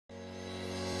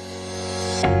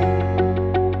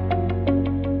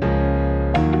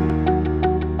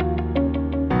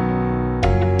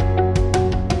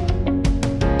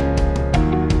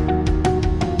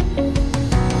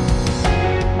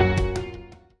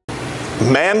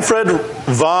Manfred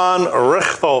von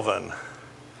Richthofen.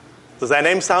 Does that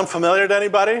name sound familiar to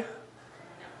anybody?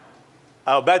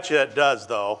 I'll bet you it does,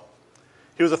 though.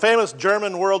 He was a famous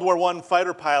German World War I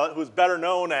fighter pilot who was better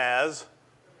known as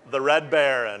the Red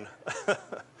Baron.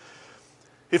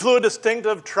 He flew a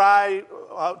distinctive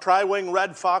tri-wing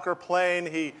Red Fokker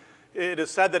plane. It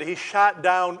is said that he shot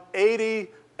down 80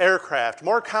 aircraft,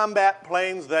 more combat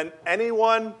planes than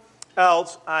anyone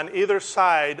else on either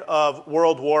side of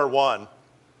World War I.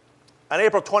 On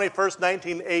April 21st,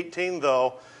 1918,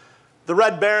 though, the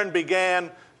Red Baron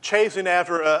began chasing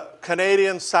after a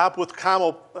Canadian Sopwith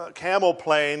camel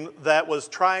plane that was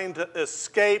trying to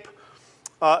escape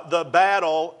the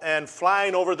battle and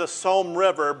flying over the Somme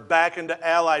River back into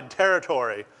Allied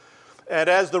territory. And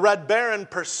as the Red Baron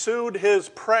pursued his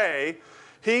prey,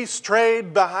 he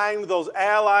strayed behind those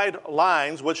Allied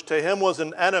lines, which to him was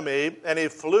an enemy, and he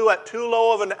flew at too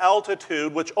low of an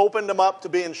altitude, which opened him up to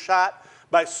being shot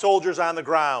by soldiers on the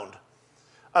ground.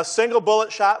 A single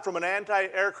bullet shot from an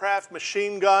anti-aircraft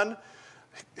machine gun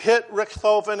hit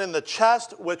Richthofen in the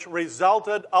chest, which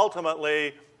resulted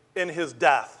ultimately in his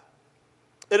death.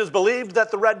 It is believed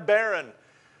that the Red Baron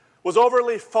was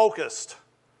overly focused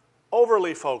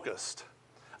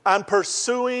on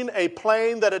pursuing a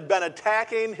plane that had been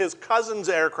attacking his cousin's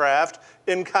aircraft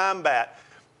in combat.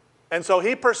 And so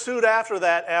he pursued after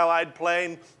that Allied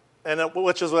plane,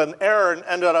 which is an error and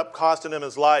ended up costing him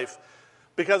his life.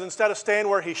 Because instead of staying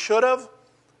where he should have,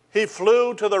 he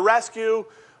flew to the rescue,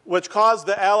 which caused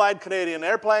the Allied Canadian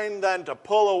airplane then to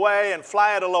pull away and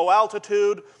fly at a low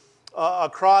altitude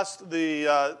across to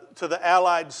the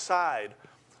Allied side.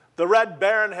 The Red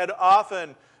Baron had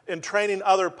often, in training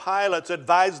other pilots,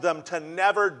 advised them to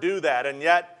never do that, and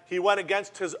yet he went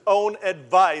against his own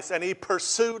advice, and he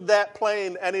pursued that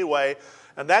plane anyway,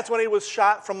 and that's when he was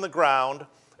shot from the ground,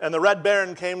 and the Red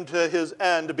Baron came to his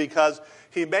end because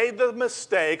he made the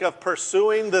mistake of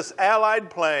pursuing this Allied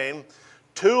plane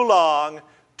too long,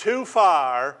 too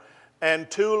far, and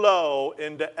too low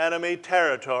into enemy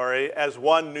territory, as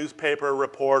one newspaper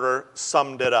reporter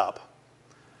summed it up.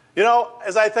 You know,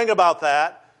 as I think about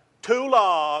that, too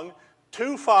long,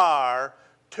 too far,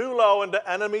 too low into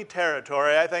enemy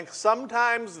territory, I think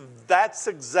sometimes that's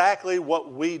exactly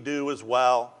what we do as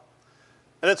well.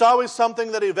 And it's always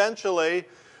something that eventually,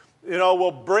 will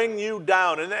bring you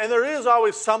down. And there is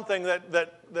always something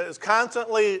that is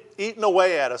constantly eating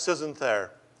away at us, isn't there?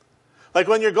 Like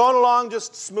when you're going along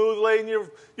just smoothly and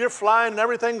you're flying and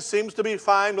everything seems to be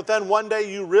fine, but then one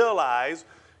day you realize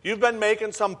you've been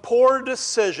making some poor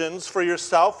decisions for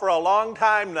yourself for a long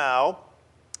time now,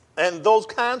 and those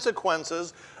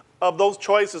consequences of those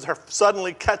choices are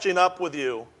suddenly catching up with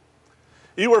you.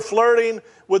 You were flirting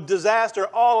with disaster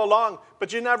all along,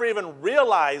 but you never even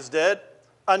realized it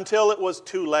until it was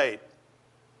too late.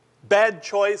 Bad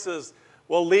choices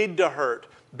will lead to hurt.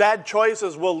 Bad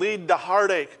choices will lead to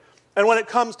heartache. And when it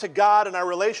comes to God and our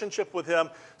relationship with Him,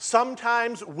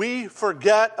 sometimes we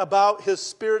forget about His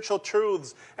spiritual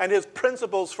truths and His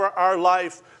principles for our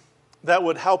life that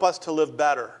would help us to live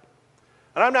better.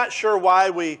 And I'm not sure why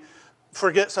we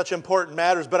forget such important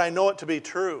matters, but I know it to be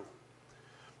true.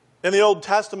 In the Old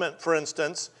Testament, for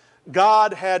instance,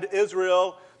 God had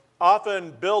Israel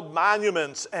often build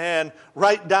monuments and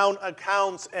write down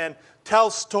accounts and tell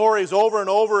stories over and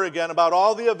over again about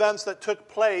all the events that took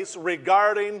place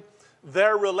regarding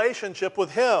their relationship with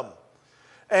Him.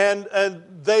 And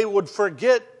they would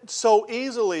forget so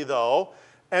easily, though,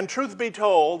 and truth be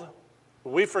told,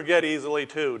 we forget easily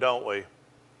too, don't we?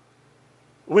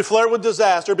 We flirt with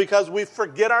disaster because we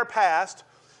forget our past.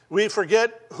 We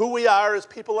forget who we are as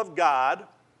people of God.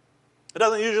 It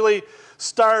doesn't usually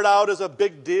start out as a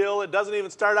big deal. It doesn't even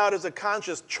start out as a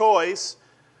conscious choice.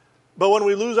 But when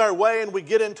we lose our way and we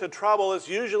get into trouble, it's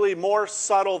usually more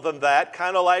subtle than that,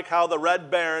 kind of like how the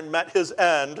Red Baron met his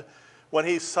end when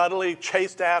he subtly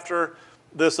chased after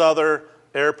this other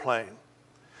airplane.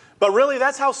 But really,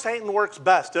 that's how Satan works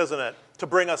best, isn't it? To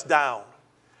bring us down.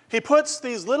 He puts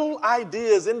these little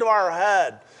ideas into our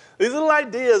head, these little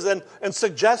ideas and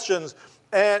suggestions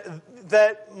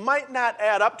that might not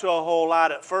add up to a whole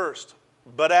lot at first.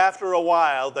 But after a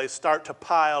while, they start to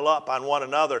pile up on one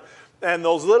another. And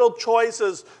those little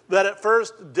choices that at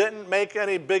first didn't make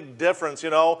any big difference,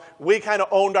 we kind of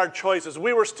owned our choices.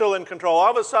 We were still in control. All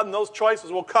of a sudden, those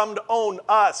choices will come to own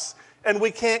us, and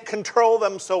we can't control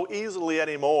them so easily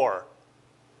anymore.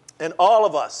 And all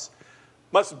of us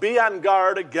must be on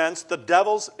guard against the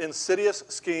devil's insidious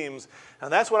schemes.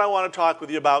 And that's what I want to talk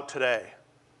with you about today.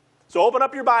 So open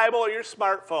up your Bible or your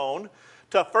smartphone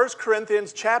to 1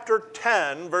 Corinthians chapter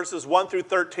 10, verses 1 through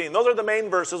 13. Those are the main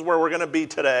verses where we're going to be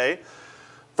today.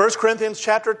 1 Corinthians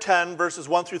chapter 10, verses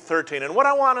 1 through 13. And what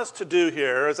I want us to do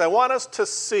here is I want us to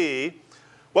see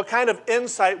what kind of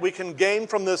insight we can gain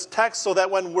from this text so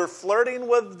that when we're flirting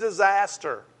with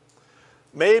disaster,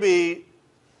 maybe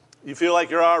you feel like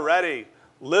you're already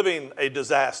living a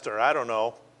disaster, I don't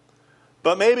know.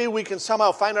 But maybe we can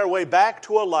somehow find our way back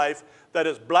to a life that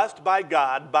is blessed by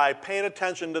God by paying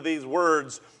attention to these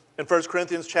words in 1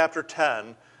 Corinthians chapter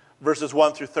 10, verses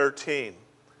 1 through 13.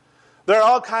 There are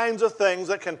all kinds of things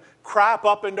that can crop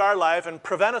up into our life and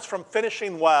prevent us from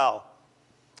finishing well.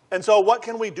 And so what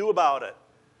can we do about it?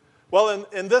 Well,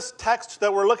 in this text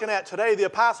that we're looking at today, the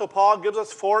Apostle Paul gives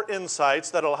us 4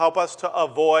 insights that will help us to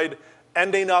avoid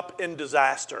ending up in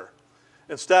disaster.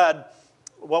 Instead,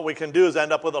 what we can do is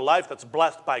end up with a life that's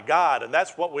blessed by God. And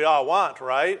that's what we all want,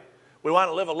 right? We want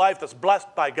to live a life that's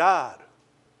blessed by God.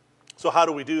 So how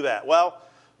do we do that? Well,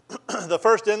 the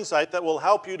first insight that will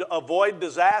help you to avoid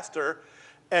disaster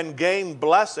and gain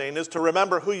blessing is to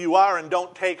remember who you are and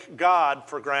don't take God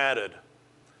for granted.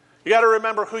 You got to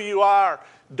remember who you are.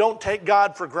 Don't take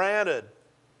God for granted.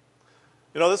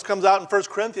 You know, this comes out in 1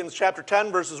 Corinthians chapter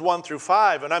 10, verses 1 through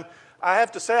 5. And I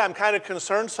have to say I'm kind of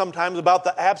concerned sometimes about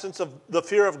the absence of the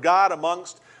fear of God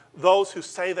amongst those who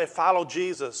say they follow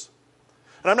Jesus.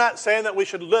 And I'm not saying that we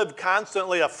should live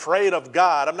constantly afraid of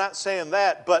God. I'm not saying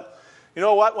that. But you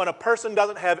know what? When a person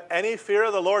doesn't have any fear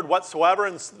of the Lord whatsoever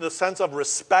in the sense of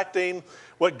respecting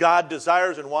what God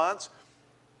desires and wants,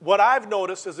 what I've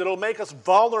noticed is it'll make us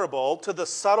vulnerable to the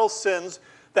subtle sins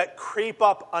that creep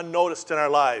up unnoticed in our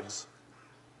lives.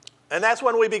 And that's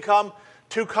when we become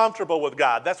too comfortable with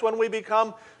God. That's when we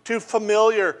become too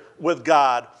familiar with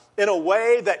God in a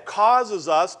way that causes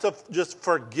us to just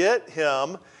forget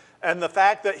Him and the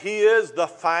fact that He is the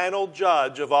final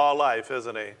judge of all life,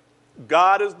 isn't He?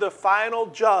 God is the final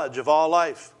judge of all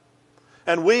life.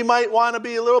 And we might want to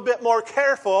be a little bit more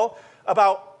careful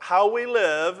about how we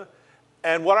live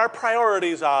and what our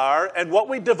priorities are and what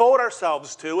we devote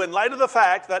ourselves to in light of the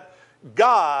fact that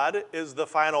God is the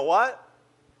final what?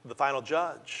 The final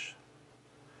judge.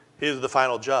 He is the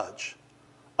final judge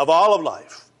of all of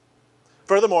life.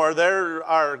 Furthermore, there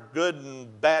are good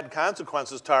and bad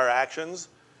consequences to our actions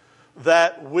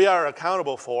that we are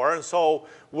accountable for. And so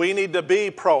we need to be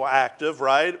proactive,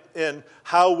 right, in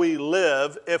how we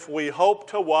live if we hope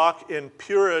to walk in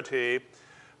purity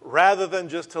rather than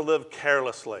just to live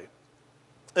carelessly.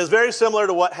 It's very similar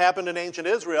to what happened in ancient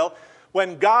Israel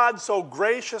when God so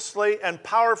graciously and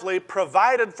powerfully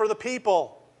provided for the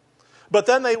people. But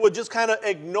then they would just kind of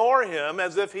ignore Him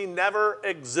as if He never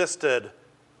existed.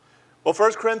 Well,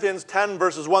 1 Corinthians 10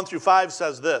 verses 1 through 5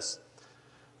 says this,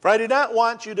 "For I do not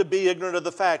want you to be ignorant of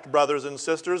the fact, brothers and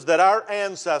sisters, that our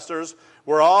ancestors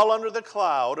were all under the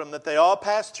cloud and that they all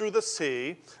passed through the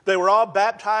sea. They were all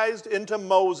baptized into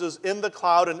Moses in the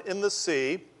cloud and in the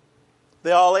sea.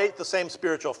 They all ate the same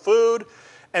spiritual food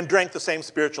and drank the same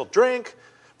spiritual drink,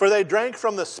 for they drank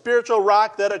from the spiritual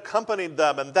rock that accompanied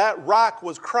them, and that rock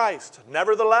was Christ.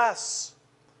 Nevertheless,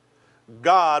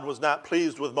 God was not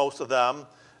pleased with most of them,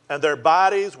 and their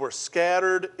bodies were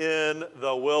scattered in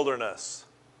the wilderness."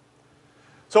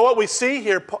 So what we see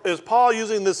here is Paul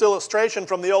using this illustration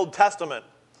from the Old Testament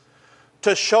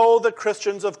to show the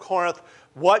Christians of Corinth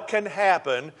what can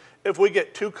happen if we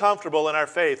get too comfortable in our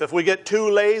faith, if we get too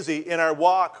lazy in our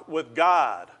walk with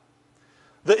God.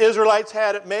 The Israelites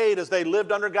had it made as they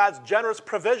lived under God's generous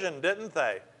provision, didn't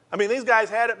they? I mean, these guys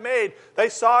had it made. They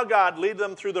saw God lead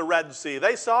them through the Red Sea.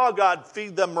 They saw God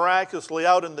feed them miraculously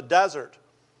out in the desert.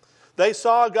 They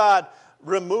saw God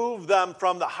remove them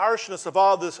from the harshness of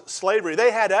all this slavery.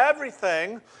 They had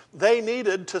everything they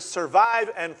needed to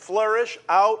survive and flourish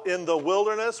out in the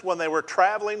wilderness when they were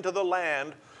traveling to the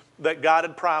land that God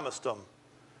had promised them.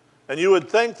 And you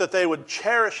would think that they would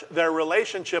cherish their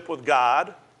relationship with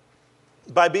God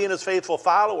by being His faithful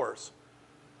followers.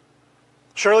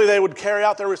 Surely they would carry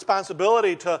out their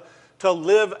responsibility to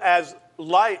live as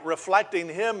light, reflecting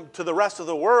Him to the rest of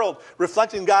the world,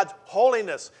 reflecting God's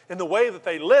holiness in the way that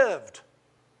they lived.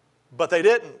 But they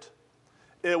didn't.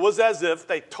 It was as if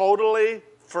they totally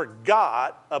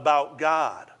forgot about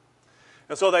God.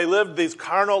 And so they lived these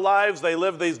carnal lives. They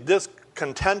lived these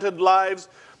discontented lives,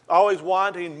 always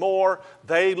wanting more.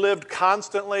 They lived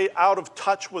constantly out of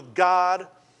touch with God.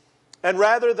 And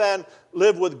rather than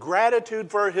live with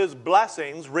gratitude for His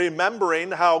blessings,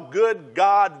 remembering how good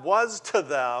God was to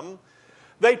them,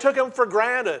 they took Him for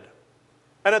granted.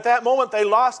 And at that moment, they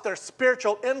lost their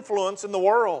spiritual influence in the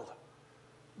world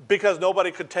because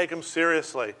nobody could take Him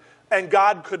seriously, and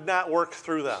God could not work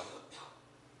through them.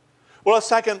 Well, a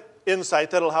second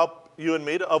insight that will help you and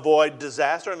me to avoid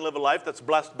disaster and live a life that's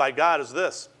blessed by God is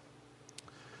this.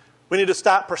 We need to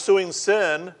stop pursuing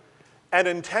sin and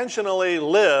intentionally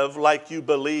live like you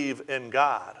believe in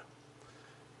God.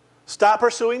 Stop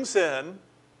pursuing sin,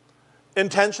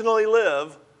 intentionally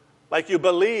live like you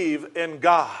believe in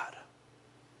God.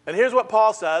 And here's what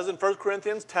Paul says in 1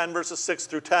 Corinthians 10, verses 6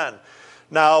 through 10.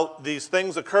 Now, these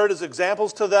things occurred as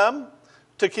examples to them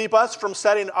to keep us from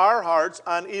setting our hearts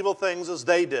on evil things as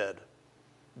they did.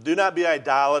 Do not be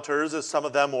idolaters, as some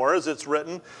of them were, as it's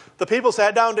written. The people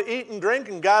sat down to eat and drink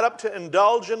and got up to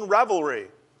indulge in revelry.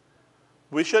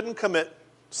 We shouldn't commit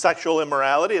sexual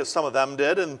immorality, as some of them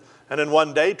did, and in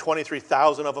one day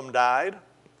 23,000 of them died.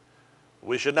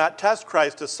 We should not test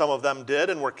Christ, as some of them did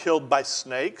and were killed by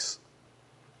snakes.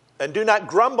 And do not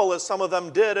grumble, as some of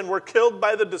them did and were killed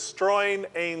by the destroying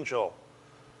angel.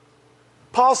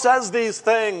 Paul says these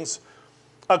things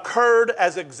occurred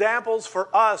as examples for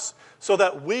us so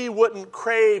that we wouldn't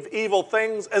crave evil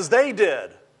things as they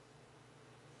did.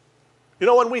 You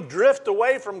know, when we drift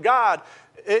away from God,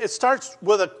 it starts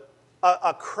with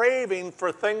a craving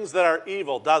for things that are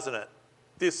evil, doesn't it?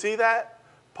 Do you see that?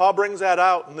 Paul brings that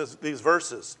out in these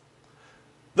verses.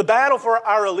 The battle for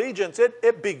our allegiance,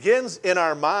 it begins in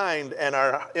our mind and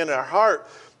in our heart.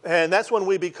 And that's when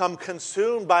we become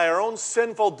consumed by our own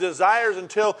sinful desires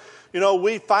until,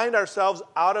 we find ourselves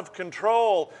out of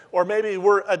control, or maybe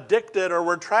we're addicted, or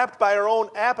we're trapped by our own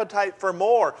appetite for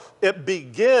more. It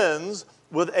begins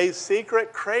with a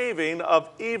secret craving of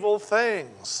evil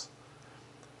things.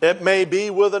 It may be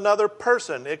with another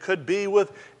person. It could be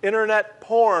with internet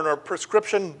porn or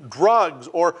prescription drugs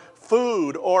or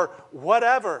food or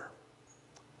whatever.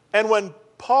 And when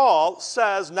Paul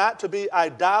says not to be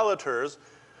idolaters,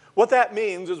 what that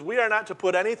means is we are not to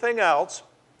put anything else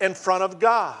in front of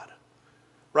God,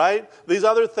 right? These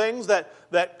other things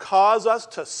that cause us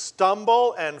to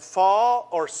stumble and fall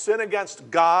or sin against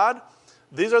God,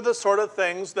 these are the sort of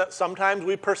things that sometimes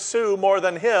we pursue more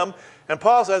than Him. And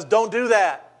Paul says, don't do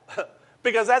that.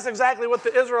 Because that's exactly what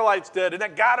the Israelites did, and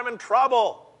it got them in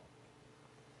trouble.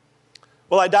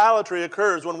 Well, idolatry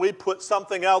occurs when we put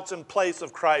something else in place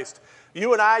of Christ.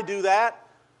 You and I do that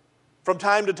from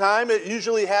time to time. It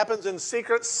usually happens in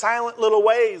secret, silent little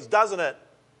ways, doesn't it?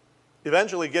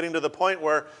 Eventually getting to the point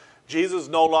where Jesus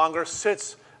no longer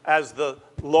sits as the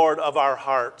Lord of our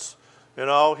hearts. He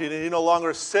no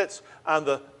longer sits on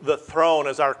the throne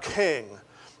as our king.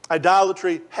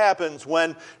 Idolatry happens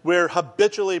when we're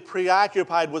habitually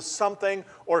preoccupied with something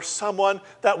or someone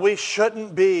that we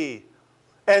shouldn't be.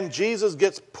 And Jesus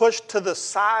gets pushed to the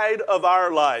side of our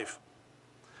life.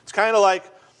 It's kind of like,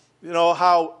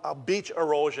 how a beach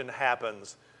erosion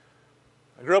happens.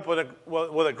 I grew up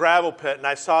with a gravel pit, and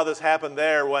I saw this happen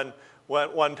there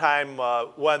one time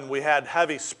when we had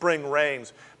heavy spring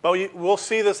rains. But we'll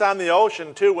see this on the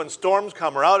ocean, too, when storms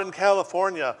come, or out in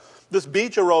California. This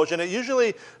beach erosion, it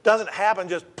usually doesn't happen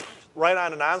just right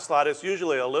on an onslaught. It's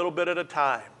usually a little bit at a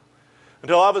time.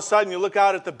 Until all of a sudden you look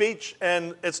out at the beach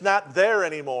and it's not there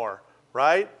anymore,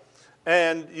 right?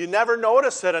 And you never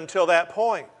notice it until that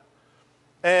point.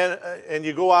 And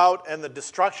you go out and the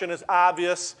destruction is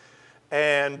obvious,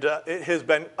 and it has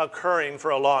been occurring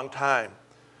for a long time.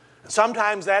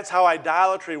 Sometimes that's how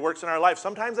idolatry works in our life.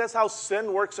 Sometimes that's how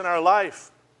sin works in our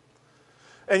life.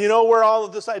 And you know where all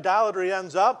of this idolatry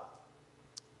ends up?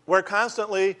 We're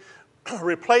constantly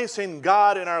replacing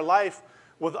God in our life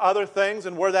with other things,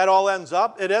 and where that all ends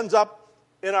up, it ends up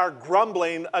in our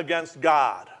grumbling against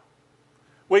God.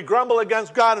 We grumble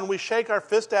against God and we shake our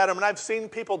fist at Him, and I've seen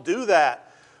people do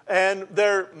that. And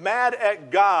they're mad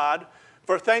at God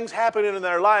for things happening in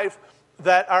their life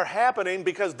that are happening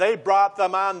because they brought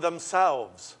them on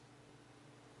themselves.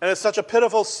 And it's such a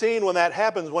pitiful scene when that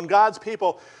happens, when God's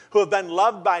people who have been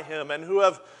loved by Him and who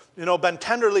have been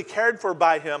tenderly cared for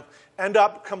by Him end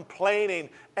up complaining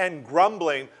and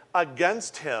grumbling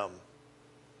against Him.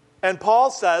 And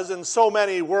Paul says in so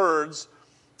many words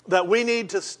that we need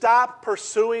to stop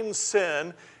pursuing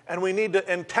sin and we need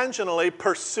to intentionally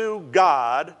pursue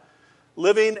God,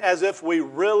 living as if we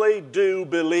really do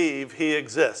believe He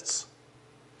exists.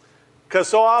 Because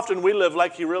so often we live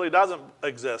like He really doesn't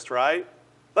exist, right?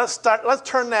 Let's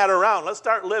turn that around. Let's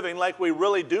start living like we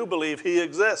really do believe He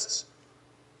exists.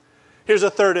 Here's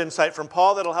a third insight from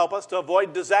Paul that'll help us to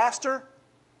avoid disaster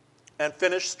and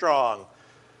finish strong.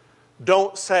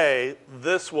 Don't say,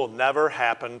 "This will never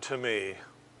happen to me."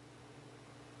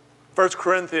 1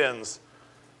 Corinthians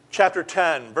chapter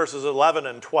 10, verses 11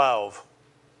 and 12.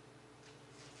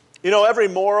 Every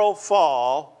moral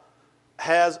fall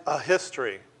has a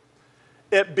history.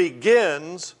 It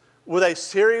begins with a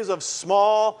series of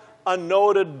small,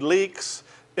 unnoted leaks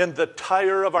in the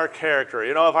tire of our character.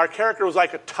 You know, if our character was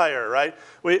like a tire, right?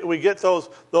 We get those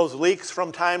leaks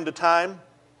from time to time.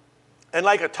 And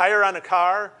like a tire on a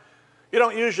car, you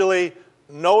don't usually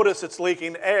notice it's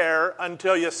leaking air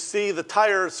until you see the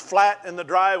tires flat in the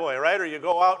driveway, right? Or you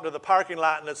go out into the parking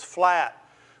lot and it's flat.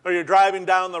 Or you're driving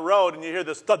down the road and you hear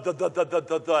this thud, thud, thud, thud, thud,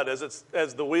 thud, thud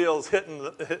as the wheel's hitting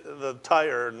the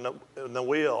tire and the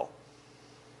wheel.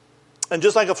 And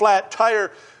just like a flat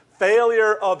tire,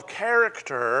 failure of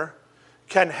character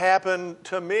can happen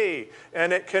to me.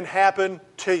 And it can happen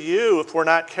to you if we're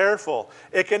not careful.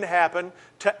 It can happen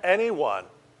to anyone.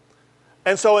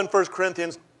 And so in 1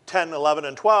 Corinthians 10, 11,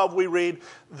 and 12, we read,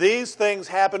 these things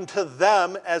happened to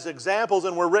them as examples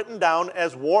and were written down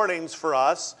as warnings for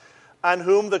us, on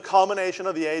whom the culmination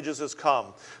of the ages has come.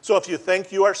 So if you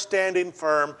think you are standing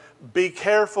firm, be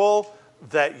careful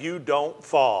that you don't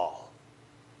fall.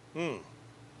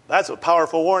 That's a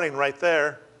powerful warning right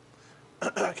there.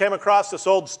 I came across this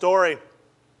old story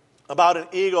about an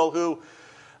eagle who,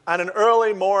 on an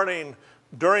early morning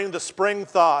during the spring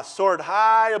thaw, soared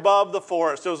high above the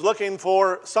forest. It was looking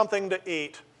for something to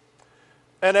eat.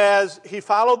 And as he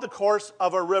followed the course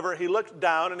of a river, he looked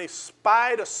down and he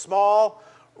spied a small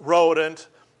rodent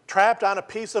trapped on a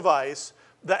piece of ice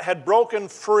that had broken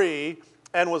free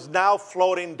and was now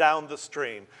floating down the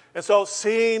stream. And so,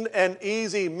 seeing an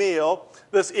easy meal,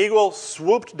 this eagle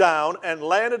swooped down and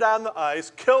landed on the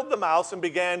ice, killed the mouse, and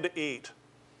began to eat.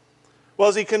 Well,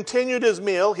 as he continued his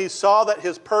meal, he saw that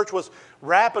his perch was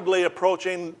rapidly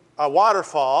approaching a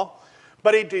waterfall,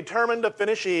 but he determined to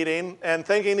finish eating, and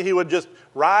thinking he would just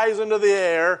rise into the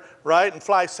air, right, and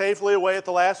fly safely away at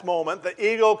the last moment, the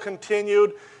eagle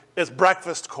continued its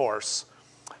breakfast course.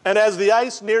 And as the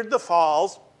ice neared the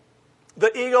falls,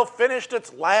 the eagle finished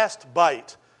its last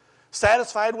bite.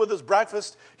 Satisfied with his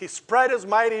breakfast, he spread his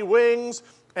mighty wings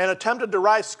and attempted to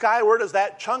rise skyward as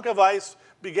that chunk of ice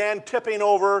began tipping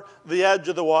over the edge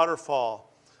of the waterfall.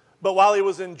 But while he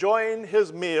was enjoying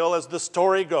his meal, as the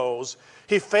story goes,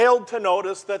 he failed to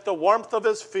notice that the warmth of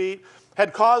his feet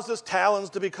had caused his talons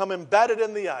to become embedded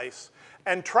in the ice.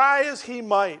 And try as he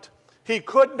might, he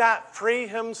could not free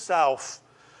himself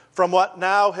from what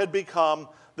now had become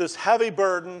this heavy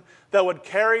burden that would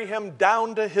carry him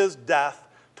down to his death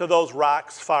to those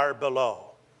rocks far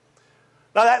below.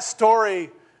 Now that story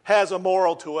has a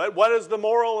moral to it. What is the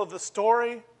moral of the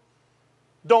story?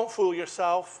 Don't fool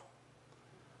yourself.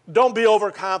 Don't be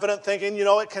overconfident thinking,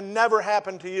 it can never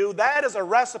happen to you. That is a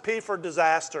recipe for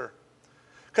disaster.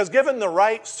 Because given the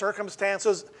right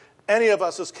circumstances, any of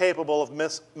us is capable of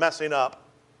messing up.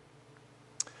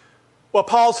 Well,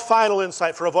 Paul's final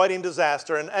insight for avoiding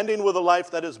disaster and ending with a life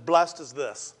that is blessed is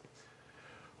this.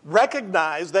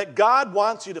 Recognize that God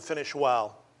wants you to finish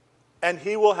well, and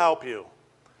he will help you.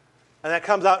 And that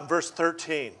comes out in verse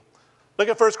 13. Look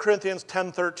at 1 Corinthians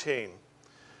 10:13.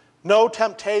 No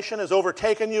temptation has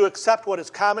overtaken you except what is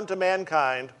common to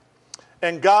mankind,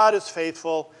 and God is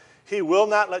faithful. He will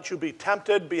not let you be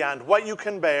tempted beyond what you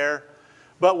can bear,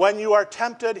 but when you are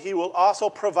tempted, he will also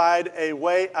provide a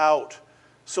way out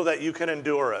so that you can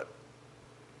endure it.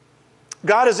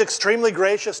 God is extremely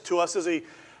gracious to us as he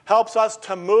helps us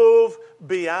to move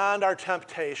beyond our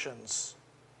temptations.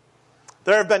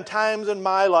 There have been times in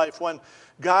my life when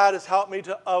God has helped me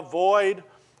to avoid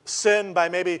sin by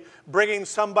maybe bringing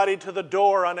somebody to the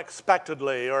door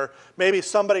unexpectedly, or maybe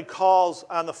somebody calls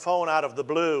on the phone out of the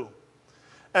blue.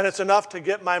 And it's enough to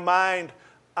get my mind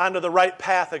onto the right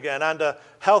path again, onto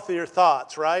healthier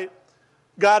thoughts, right?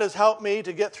 God has helped me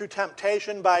to get through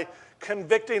temptation by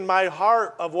convicting my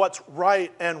heart of what's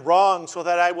right and wrong so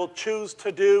that I will choose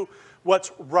to do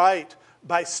what's right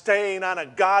by staying on a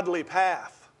godly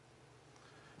path.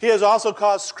 He has also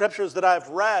caused scriptures that I've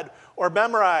read or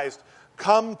memorized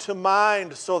come to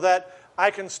mind so that I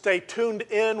can stay tuned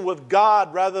in with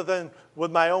God rather than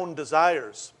with my own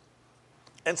desires.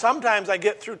 And sometimes I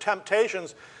get through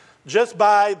temptations just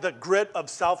by the grit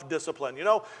of self-discipline.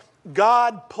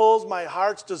 God pulls my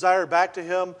heart's desire back to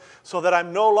him so that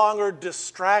I'm no longer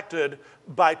distracted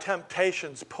by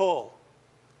temptation's pull.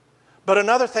 But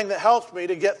another thing that helps me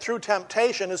to get through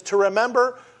temptation is to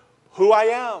remember who I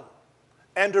am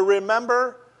and to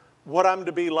remember what I'm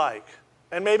to be like.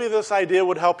 And maybe this idea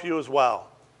would help you as well.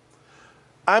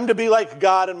 I'm to be like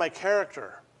God in my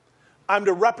character. I'm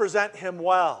to represent him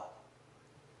well.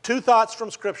 2 thoughts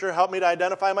from Scripture help me to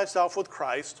identify myself with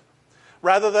Christ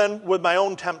rather than with my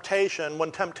own temptation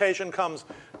when temptation comes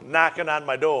knocking on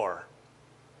my door.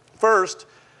 First,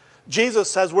 Jesus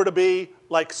says we're to be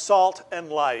like salt and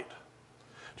light.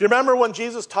 Do you remember when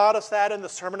Jesus taught us that in the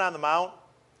Sermon on the Mount?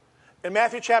 In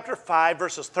Matthew chapter 5,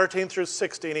 verses 13 through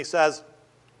 16, he says,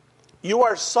 "You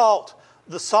are salt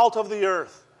the salt of the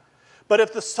earth. But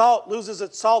if the salt loses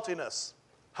its saltiness,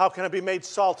 how can it be made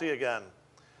salty again?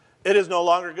 It is no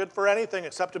longer good for anything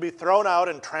except to be thrown out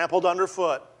and trampled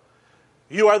underfoot.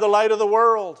 You are the light of the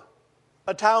world.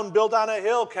 A town built on a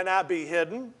hill cannot be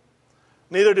hidden.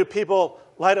 Neither do people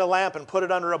light a lamp and put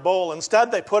it under a bowl.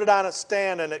 Instead, they put it on a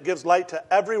stand, and it gives light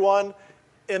to everyone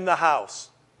in the house.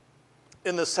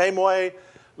 In the same way,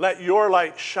 let your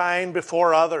light shine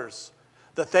before others,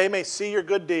 that they may see your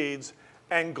good deeds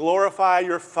and glorify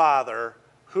your Father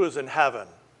who is in heaven.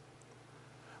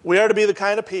 We are to be the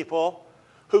kind of people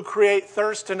who create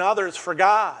thirst in others for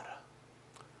God.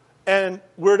 And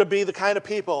we're to be the kind of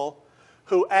people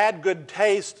who add good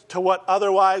taste to what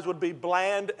otherwise would be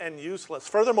bland and useless.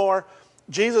 Furthermore,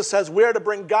 Jesus says we're to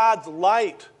bring God's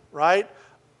light, right?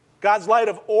 God's light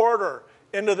of order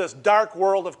into this dark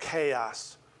world of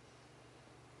chaos.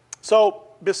 So,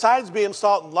 besides being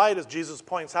salt and light, as Jesus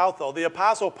points out, though, the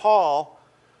Apostle Paul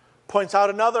points out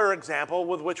another example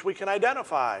with which we can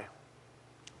identify.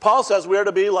 Paul says we are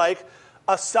to be like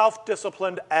a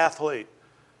self-disciplined athlete.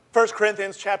 1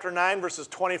 Corinthians chapter 9, verses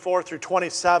 24 through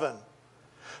 27.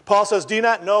 Paul says, do you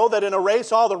not know that in a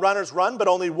race all the runners run, but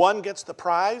only one gets the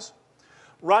prize?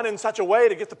 Run in such a way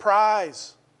to get the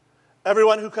prize.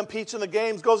 Everyone who competes in the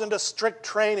games goes into strict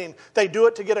training. They do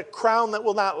it to get a crown that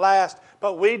will not last,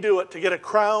 but we do it to get a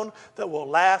crown that will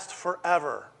last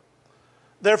forever.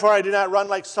 Therefore, I do not run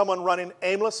like someone running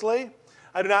aimlessly.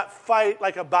 I do not fight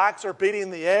like a boxer beating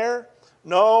the air.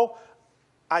 No,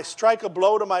 I strike a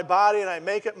blow to my body and I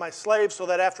make it my slave so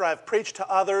that after I've preached to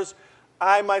others,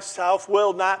 I myself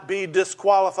will not be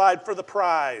disqualified for the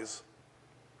prize.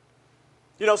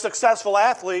 You know, successful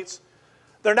athletes,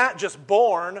 they're not just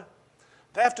born.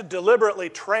 They have to deliberately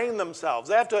train themselves.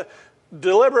 They have to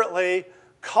deliberately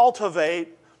cultivate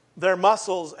their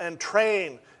muscles and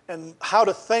train and how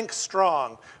to think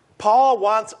strong. Paul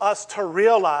wants us to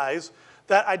realize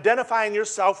that identifying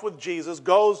yourself with Jesus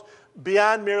goes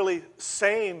beyond merely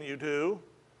saying you do.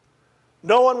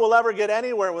 No one will ever get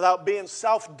anywhere without being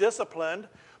self-disciplined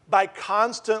by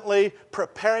constantly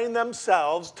preparing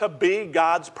themselves to be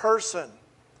God's person.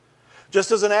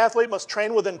 Just as an athlete must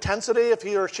train with intensity if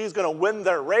he or she is going to win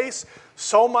their race,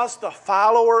 so must the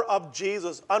follower of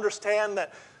Jesus understand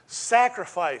that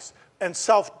sacrifice and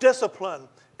self-discipline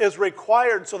is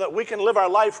required so that we can live our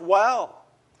life well,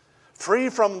 free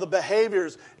from the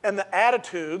behaviors and the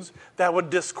attitudes that would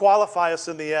disqualify us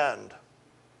in the end.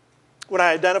 When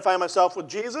I identify myself with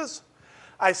Jesus,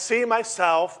 I see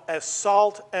myself as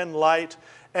salt and light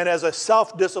and as a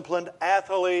self-disciplined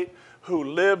athlete who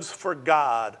lives for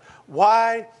God.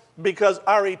 Why? Because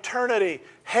our eternity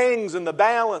hangs in the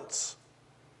balance.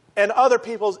 And other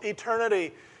people's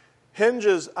eternity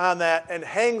hinges on that and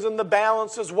hangs in the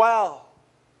balance as well.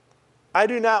 I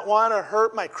do not want to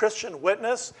hurt my Christian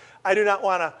witness. I do not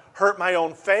want to hurt my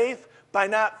own faith by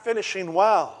not finishing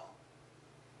well.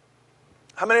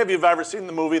 How many of you have ever seen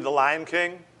the movie The Lion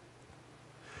King?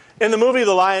 In the movie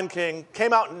The Lion King,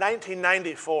 came out in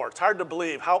 1994. It's hard to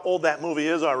believe how old that movie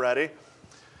is already.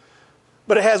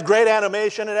 But it has great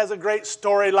animation. It has a great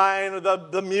storyline.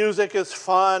 The music is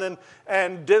fun,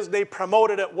 and Disney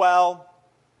promoted it well.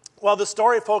 Well, the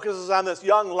story focuses on this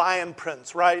young lion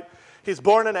prince, right? He's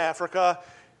born in Africa,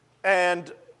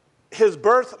 and his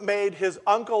birth made his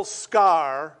uncle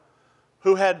Scar,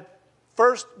 who had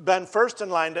been first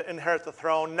in line to inherit the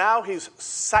throne. Now he's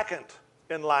second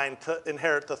in line to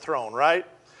inherit the throne, right?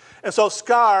 And so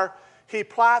Scar, he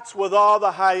plots with all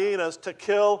the hyenas to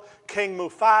kill King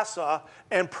Mufasa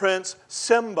and Prince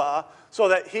Simba so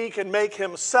that he can make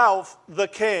himself the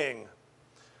king.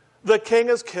 The king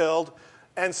is killed,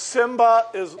 and Simba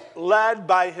is led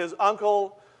by his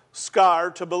uncle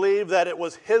Scar to believe that it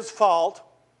was his fault,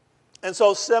 and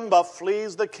so Simba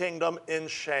flees the kingdom in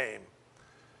shame.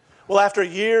 Well, after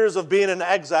years of being in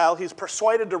exile, he's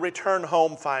persuaded to return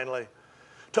home finally,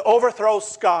 to overthrow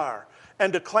Scar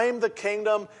and to claim the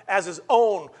kingdom as his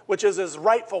own, which is his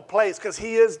rightful place, because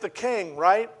he is the king,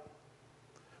 right?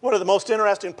 One of the most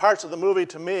interesting parts of the movie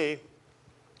to me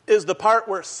is the part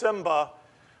where Simba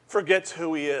forgets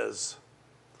who he is.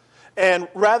 And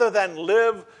rather than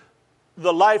live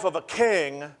the life of a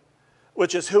king,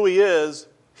 which is who he is,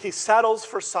 he settles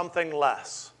for something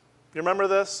less. You remember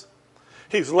this?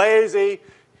 He's lazy,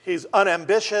 he's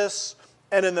unambitious,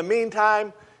 and in the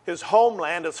meantime, his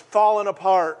homeland has fallen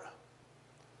apart.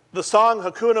 The song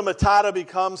Hakuna Matata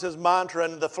becomes his mantra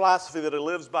and the philosophy that he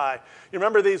lives by. You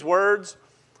remember these words?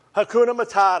 Hakuna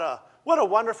Matata. What a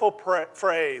wonderful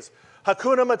phrase.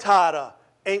 Hakuna Matata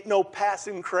ain't no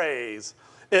passing craze.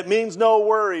 It means no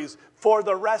worries for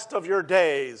the rest of your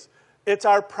days. It's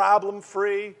our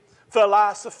problem-free,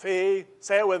 philosophy.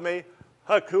 Say it with me.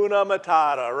 Hakuna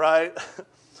Matata, right?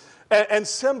 And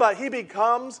Simba, he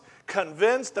becomes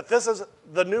convinced that this is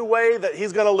the new way that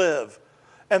he's going to live,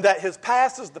 and that his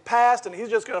past is the past, and he's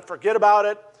just going to forget about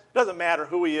it. It doesn't matter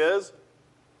who he is.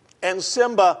 And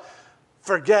Simba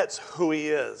forgets who he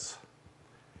is.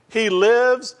 He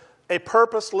lives a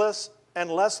purposeless and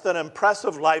less than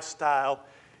impressive lifestyle,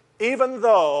 even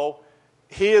though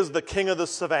he is the king of the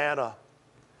savannah.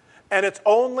 And it's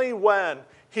only when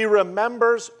he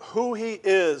remembers who he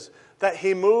is that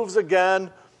he moves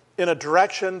again in a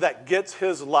direction that gets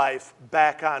his life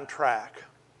back on track.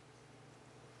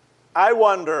 I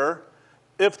wonder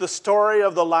if the story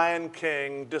of the Lion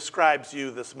King describes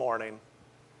you this morning.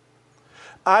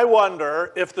 I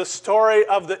wonder if the story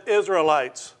of the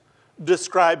Israelites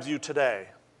describes you today.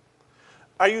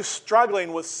 Are you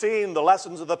struggling with seeing the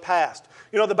lessons of the past?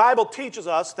 You know, the Bible teaches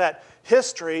us that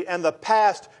history and the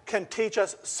past can teach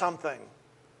us something.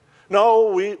 No,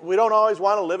 we don't always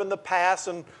want to live in the past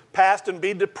and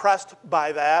be depressed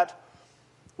by that.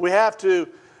 We have to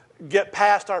get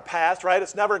past our past, right?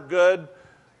 It's never good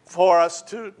for us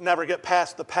to never get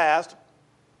past the past,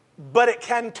 but it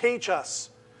can teach us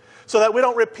so that we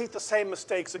don't repeat the same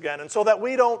mistakes again, and so that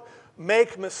we don't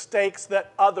make mistakes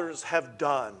that others have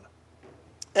done.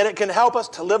 And it can help us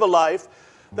to live a life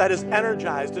that is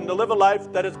energized and to live a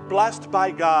life that is blessed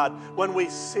by God when we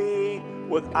see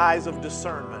with eyes of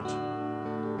discernment.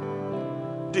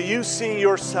 Do you see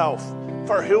yourself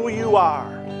for who you are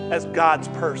as God's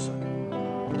person?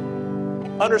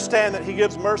 Understand that He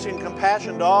gives mercy and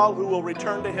compassion to all who will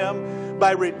return to Him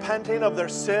by repenting of their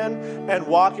sin and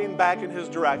walking back in His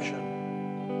direction.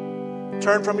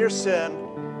 Turn from your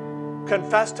sin,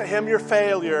 confess to Him your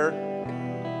failure,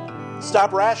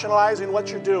 stop rationalizing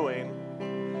what you're doing,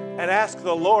 and ask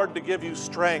the Lord to give you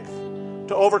strength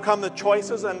to overcome the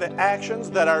choices and the actions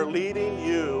that are leading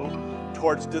you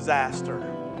towards disaster.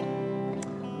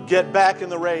 Get back in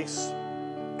the race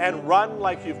and run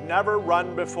like you've never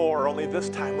run before, only this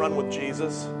time run with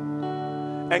Jesus.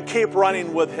 And keep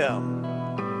running with Him.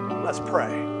 Let's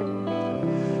pray.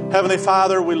 Heavenly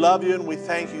Father, we love you and we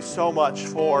thank you so much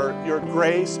for your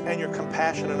grace and your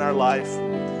compassion in our life.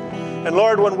 And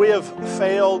Lord, when we have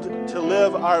failed to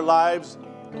live our lives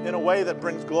in a way that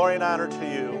brings glory and honor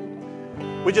to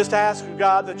you, we just ask,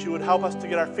 God, that you would help us to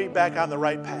get our feet back on the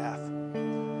right path.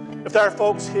 If there are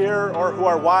folks here or who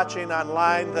are watching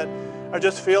online that are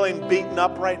just feeling beaten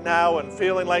up right now and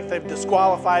feeling like they've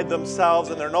disqualified themselves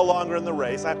and they're no longer in the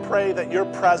race, I pray that your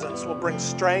presence will bring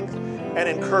strength and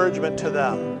encouragement to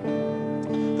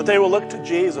them. That they will look to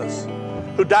Jesus,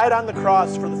 who died on the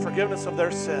cross for the forgiveness of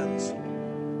their sins.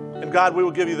 And God, we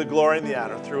will give you the glory and the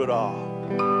honor through it all.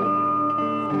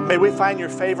 May we find your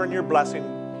favor and your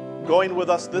blessing going with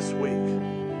us this week.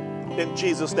 In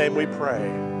Jesus' name we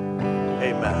pray.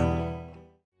 Amen.